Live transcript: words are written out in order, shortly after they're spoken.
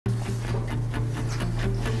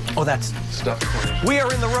Oh, that's stuffed Cornish. We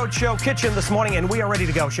are in the Rhode Show kitchen this morning, and we are ready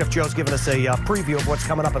to go. Chef Joe's giving us a preview of what's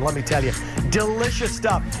coming up, and let me tell you, delicious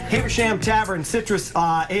stuff. Haversham Tavern Citrus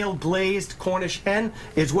Ale Glazed Cornish Hen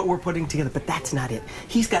is what we're putting together, but that's not it.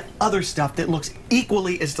 He's got other stuff that looks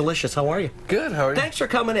equally as delicious. How are you? Good, how are you? Thanks for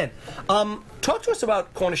coming in. Talk to us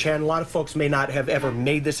about Cornish hen. A lot of folks may not have ever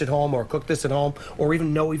made this at home or cooked this at home or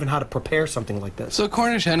even know how to prepare something like this. So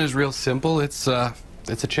Cornish hen is real simple. It's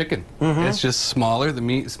a chicken. It's just smaller. The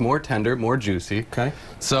meat's more tender, more juicy. Okay.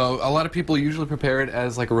 So a lot of people usually prepare it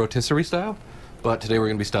as like a rotisserie style, but today we're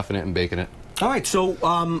going to be stuffing it and baking it. All right, so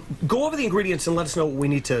go over the ingredients and let us know what we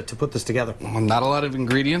need to put this together. Not a lot of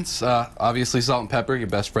ingredients. Obviously salt and pepper, your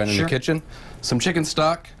best friend in the kitchen. Some chicken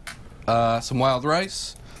stock, some wild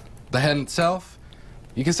rice, the hen itself.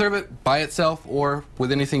 You can serve it by itself or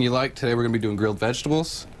with anything you like. Today we're going to be doing grilled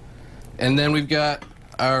vegetables. And then we've got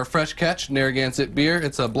our fresh catch Narragansett beer.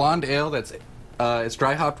 It's a blonde ale that's it's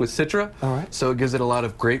dry hopped with Citra. All right. So it gives it a lot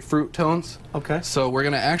of grapefruit tones. Okay. So we're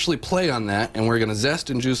going to actually play on that, and we're going to zest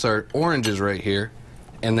and juice our oranges right here,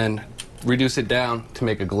 and then reduce it down to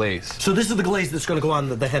make a glaze. So this is the glaze that's going to go on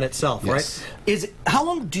the hen itself, yes. Right? How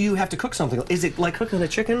long do you have to cook something? Is it like cooking a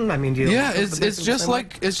chicken? I mean, do you? Yeah, it's just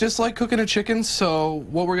like cooking a chicken. So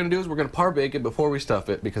what we're going to do is we're going to par bake it before we stuff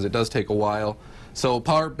it because it does take a while. So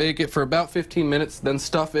par bake it for about 15 minutes, then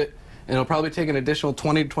stuff it, and it'll probably take an additional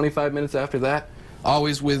 20 to 25 minutes after that.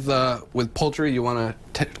 Always with poultry, you want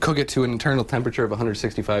to cook it to an internal temperature of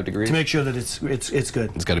 165 degrees. To make sure that it's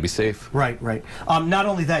good. It's got to be safe. Right, right. Not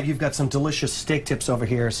only that, you've got some delicious steak tips over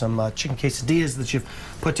here, some chicken quesadillas that you've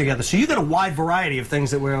put together. So you've got a wide variety of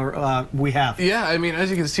things that we have. Yeah, I mean, as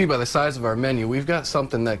you can see by the size of our menu, we've got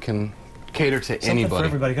something that can cater to anybody. For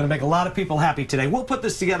everybody. Going to make a lot of people happy today. We'll put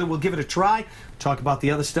this together. We'll give it a try. Talk about the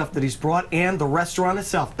other stuff that he's brought and the restaurant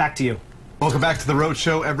itself. Back to you. Welcome back to the Rhode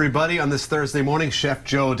Show, everybody. On this Thursday morning, Chef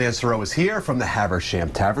Joe Dansereau is here from the Haversham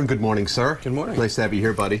Tavern. Good morning, sir. Good morning. Nice to have you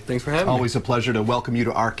here, buddy. Thanks for having me. Always a pleasure to welcome you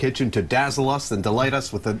to our kitchen to dazzle us and delight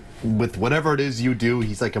us with whatever it is you do.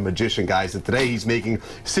 He's like a magician, guys. And today he's making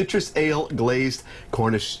citrus ale glazed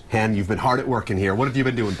Cornish hen. You've been hard at work in here. What have you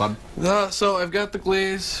been doing, bud? So I've got the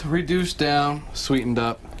glaze reduced down, sweetened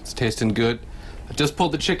up. It's tasting good. I just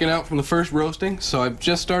pulled the chicken out from the first roasting, so I've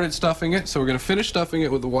just started stuffing it. So we're going to finish stuffing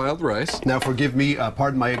it with the wild rice. Now, forgive me,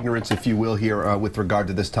 pardon my ignorance, if you will, here with regard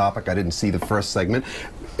to this topic. I didn't see the first segment.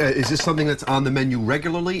 Is this something that's on the menu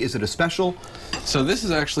regularly? Is it a special? So this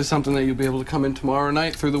is actually something that you'll be able to come in tomorrow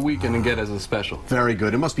night through the weekend and get as a special. Very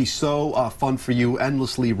good. It must be so fun for you,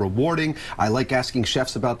 endlessly rewarding. I like asking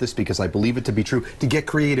chefs about this because I believe it to be true. To get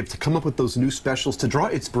creative, to come up with those new specials, to draw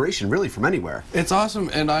inspiration really from anywhere. It's awesome,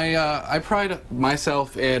 and I pride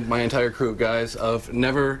myself and my entire crew, guys, of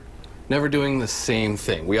never doing the same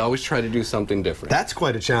thing. We always try to do something different. That's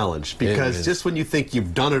quite a challenge because just when you think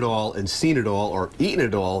you've done it all and seen it all or eaten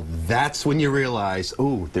it all, that's when you realize,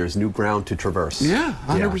 oh, there's new ground to traverse. Yeah,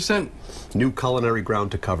 100%. New culinary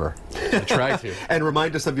ground to cover. I try to. And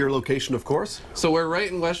remind us of your location, of course. So we're right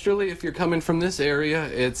in Westerly. If you're coming from this area,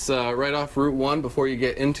 it's right off Route 1 before you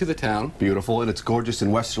get into the town. Beautiful, and it's gorgeous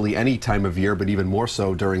in Westerly any time of year, but even more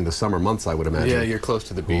so during the summer months, I would imagine. Yeah, you're close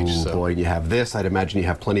to the beach. Oh, so. Boy, you have this. I'd imagine you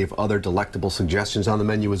have plenty of other delectable suggestions on the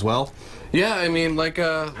menu as well. Yeah, I mean, like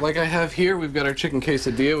I have here, we've got our chicken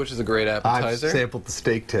quesadilla, which is a great appetizer. I've sampled the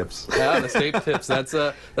steak tips. Yeah, the steak tips. That's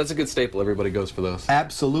a good staple. Everybody goes for those.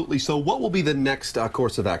 Absolutely. So what will be the next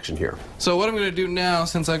course of action here? So what I'm going to do now,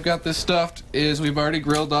 since I've got this stuffed, is we've already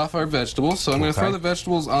grilled off our vegetables. So I'm going to throw the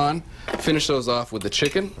vegetables on, finish those off with the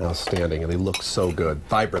chicken. Outstanding, and they look so good.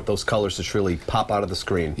 Vibrant. Those colors just really pop out of the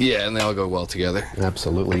screen. Yeah, and they all go well together.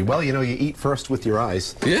 Absolutely. Well, you know, you eat first with your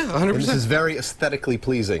eyes. Yeah, 100%. And this is very aesthetically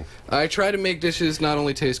pleasing. I try to make dishes not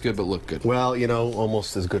only taste good, but look good. Well, you know,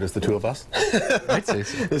 almost as good as the two of us. I'd say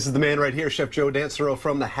so. This is the man right here, Chef Joe Dansereau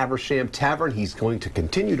from the Haversham Tavern. He's going to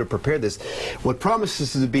continue to prepare this, what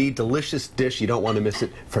promises to be delicious dish. You don't want to miss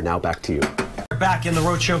it. For now, back to you. Back in the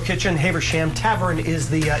Rhode Show kitchen, Haversham Tavern is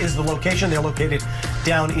the location. They're located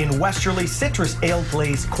down in Westerly. Citrus Ale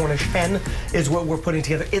Glazed Cornish Hen is what we're putting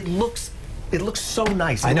together. It looks so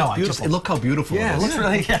nice. I know. Look how beautiful it is. Yeah, it looks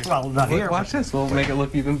really. Yeah, well, not here. Watch this. We'll make it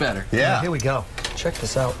look even better. Yeah. Here we go. Check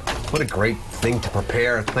this out. What a great thing to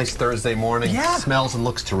prepare. It's nice Thursday morning. Yeah. It smells and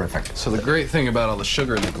looks terrific. So the great thing about all the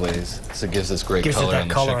sugar in the glaze is it gives this great color on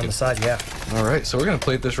the chicken. On the side, yeah. All right, so we're gonna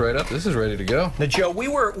plate this right up. This is ready to go. Now, Joe, we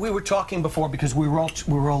were talking before because we were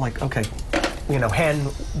all like, okay, you know, hen,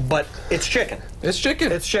 but it's chicken. It's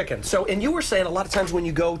chicken. It's chicken. So, and you were saying a lot of times when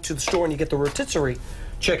you go to the store and you get the rotisserie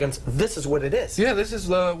chickens, this is what it is. Yeah, this is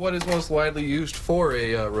what is most widely used for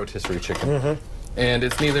a rotisserie chicken. And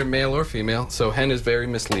it's neither male or female, so hen is very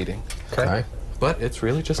misleading. Okay. but it's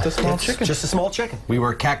really just a small chicken. Just a small chicken. We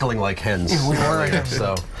were cackling like hens. We were.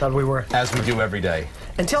 So, Thought we were. as we do every day.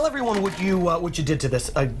 And tell everyone what you did to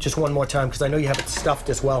this just one more time, because I know you have it stuffed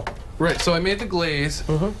as well. Right. So I made the glaze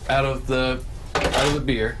out of the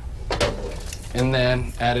beer, and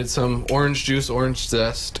then added some orange juice, orange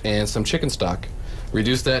zest, and some chicken stock.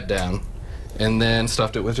 Reduced that down, and then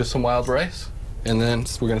stuffed it with just some wild rice. And then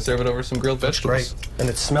we're going to serve it over some grilled vegetables. Great. And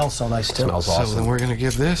it smells so nice, too. Smells awesome. So then we're going to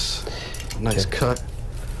give this a nice cut.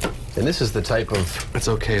 And this is the type of... It's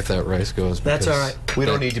okay if that rice goes. That's all right. We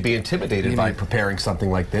don't need to be intimidated by preparing something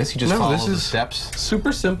like this. You just follow the steps.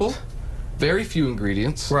 Super simple, very few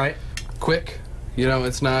ingredients. Right. Quick. You know,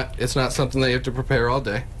 it's not something that you have to prepare all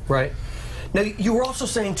day. Right. Now, you were also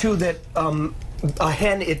saying, too, that a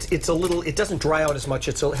hen, it's a little, it doesn't dry out as much.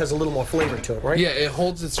 It has a little more flavor to it, right? Yeah, it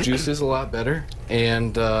holds its juices a lot better,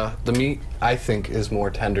 and the meat, I think, is more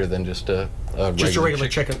tender than just a regular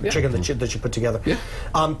chicken Yeah. that you put together. Yeah.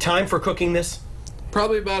 Time for cooking this?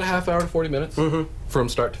 Probably about a half hour to 40 minutes from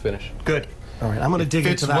start to finish. Good. All right, I'm going to dig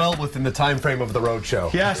Fits into that. well within the time frame of the Rhode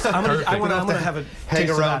Show. Yes, I'm going to have it. Hang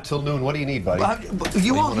around till noon. What do you need, buddy?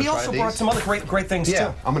 He also brought some other great things, yeah,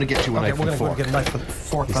 too. I'm going to get you a knife and we're fork. going to get a knife and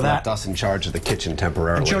fork He's for that. left us in charge of the kitchen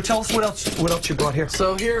temporarily. And Joe, tell us what else you brought here.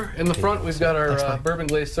 So here in the front, we've got our bourbon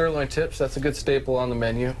glazed sirloin tips. That's a good staple on the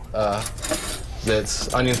menu.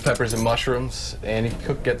 That's onions, peppers, and mushrooms, and you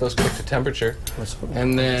can get those cooked to temperature.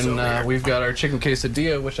 And then we've got our chicken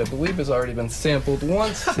quesadilla, which I believe has already been sampled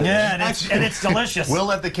once. Yeah, and it's delicious.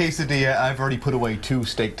 We'll add the quesadilla. I've already put away 2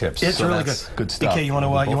 steak tips. It's so really that's good. Good stuff. DK, you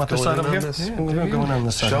want this side over here? Yeah, We're going on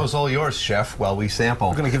this side. Show's all yours, chef, while we sample.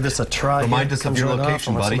 We're going to give this a try. Remind us of your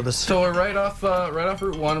location, buddy. So we're right off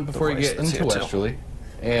Route 1 before you get into Westerly,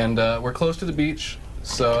 and we're close to the beach.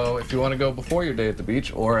 So if you want to go before your day at the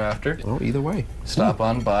beach or after, Well, either way. stop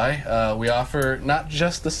on by. We offer not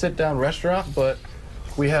just the sit-down restaurant, but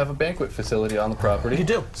we have a banquet facility on the property. You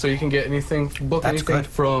do? So you can get book That's anything good.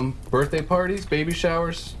 from birthday parties, baby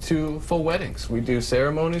showers, to full weddings. We do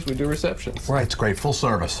ceremonies, we do receptions. Right. It's great. Full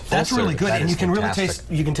service. That's really good, That and is you can fantastic.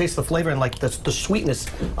 really taste the flavor and like the sweetness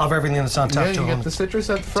of everything that's on top. Yeah, you get the citrus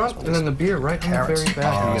at the front, and then the beer right on the very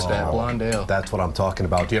back. You get that blonde ale. That's what I'm talking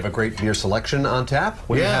about. Do you have a great beer selection on tap?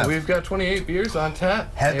 What do you Yeah, have? we've got 28 beers on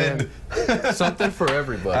tap. Heaven. and something for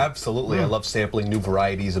everybody. Absolutely. I love sampling new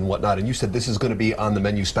varieties and whatnot. And you said this is going to be on the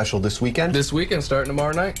menu special this weekend? This weekend, starting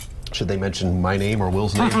tomorrow night. Should they mention my name or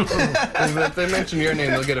Will's name? If they mention your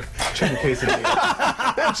name, they'll get a chicken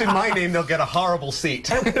quesadilla. Mention my name, they'll get a horrible seat.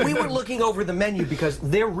 And we were looking over the menu because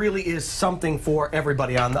there really is something for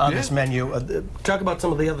everybody on this menu. Talk about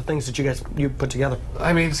some of the other things that you put together.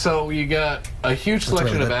 I mean, so you got a huge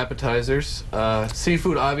selection really of good. appetizers.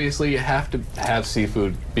 Seafood, obviously, you have to have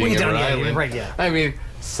seafood being in Rhode Island. Right, yeah. I mean,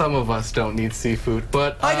 some of us don't need seafood,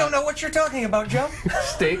 but I don't know what you're talking about, Joe.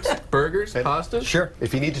 steaks, burgers, pastas. Sure.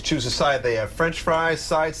 If you need to choose a side, they have French fries,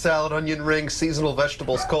 side salad, onion rings, seasonal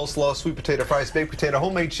vegetables, coleslaw, sweet potato fries, baked potato,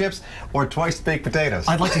 homemade chips, or twice baked potatoes.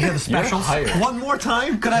 I'd like to hear the specials. hired. One more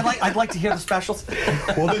time? I'd like to hear the specials.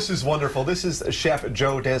 Well, this is wonderful. This is Chef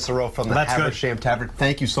Joe Dansereau from the That's good. Haversham Tavern.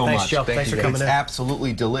 Thank you so Thanks, much. Joe. Thanks for you. coming It's in.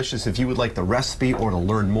 absolutely delicious. If you would like the recipe or to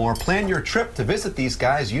learn more, plan your trip to visit these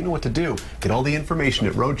guys. You know what to do. Get all the information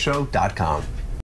at rhodeshow.com.